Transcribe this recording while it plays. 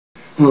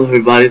Hello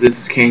everybody, this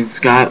is Kane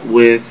Scott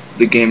with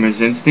the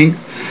Gamer's Instinct.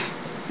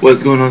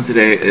 What's going on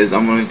today is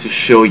I'm going to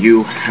show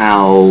you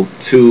how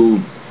to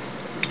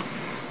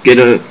get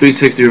a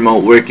 360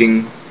 remote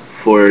working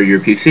for your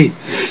PC.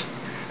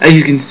 As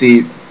you can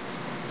see,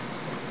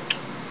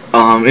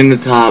 in the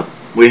top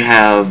we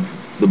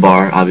have the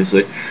bar,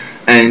 obviously,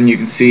 and you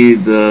can see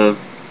I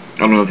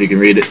don't know if you can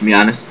read it, to be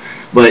honest,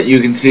 but you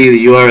can see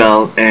the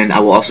URL, and I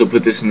will also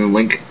put this in the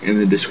link in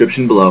the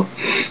description below.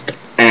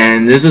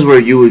 And this is where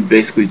you would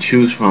basically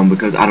choose from,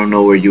 because I don't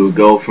know where you would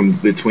go from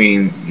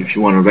between if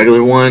you want a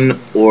regular one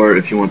or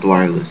if you want the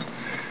wireless.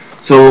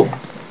 So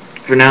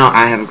for now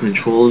I have a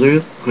controlled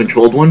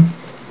one,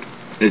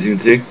 as you can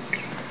see.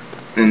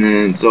 And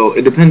then so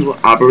it depends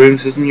what operating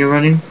system you're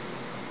running.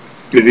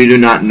 If you do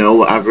not know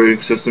what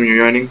operating system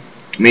you're running,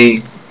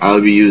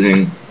 I'll be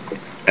using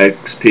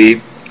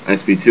SP2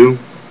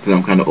 because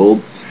I'm kind of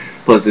old.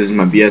 Plus this is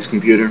my BS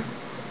computer.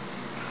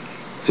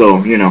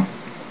 So,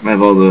 I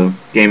have all the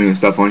gaming and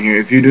stuff on here.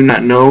 If you do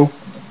not know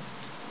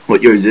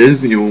what yours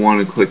is, you will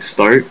want to click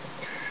Start,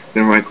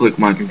 then right click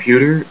My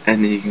Computer,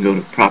 and then you can go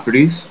to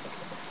Properties,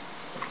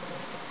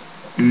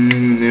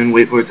 and then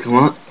wait for it to come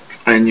up,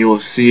 and you will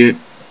see it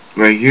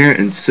right here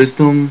in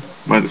System,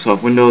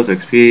 Microsoft Windows,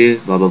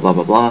 XP, blah blah blah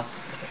blah blah,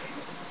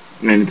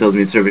 and it tells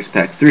me Service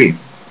Pack 3.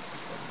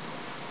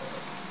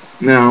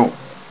 Now,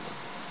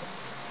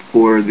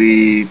 for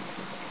the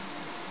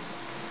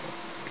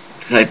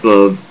type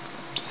of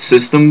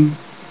system,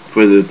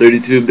 for the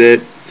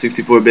 32-bit,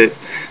 64-bit,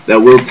 that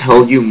will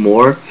tell you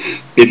more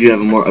if you have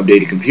a more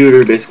updated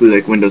computer, basically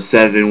like Windows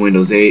 7,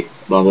 Windows 8,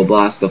 blah blah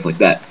blah, stuff like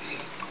that.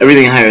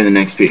 Everything higher than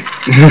XP.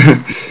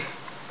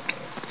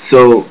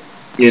 So,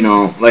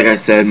 like I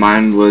said,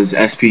 mine was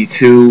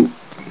SP2,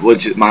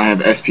 which mine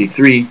have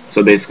SP3,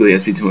 so basically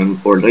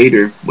SP2 or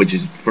later, which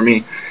is for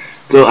me.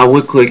 So I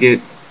would click it,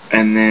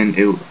 and then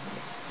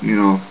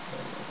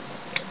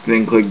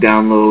then click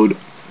download.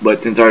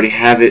 But since I already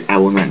have it, I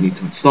will not need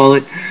to install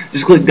it.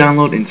 Just click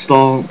download,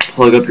 install,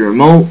 plug up your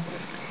remote,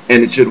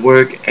 and it should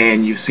work.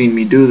 And you've seen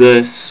me do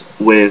this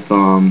with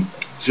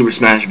Super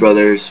Smash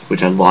Brothers,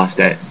 which I lost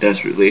at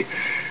desperately.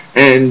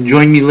 And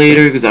join me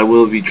later, because I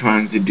will be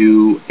trying to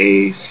do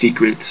a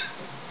secret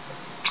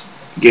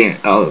game,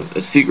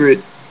 a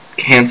secret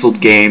canceled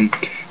game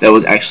that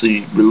was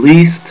actually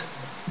released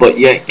but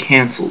yet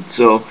canceled.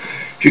 So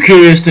if you're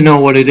curious to know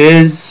what it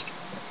is,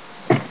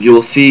 you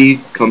will see.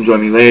 Come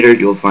join me later.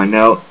 You'll find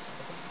out.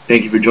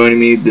 Thank you for joining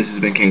me. This has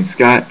been Kane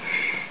Scott.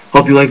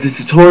 Hope you like this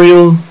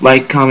tutorial.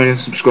 Like, comment, and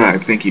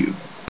subscribe. Thank you.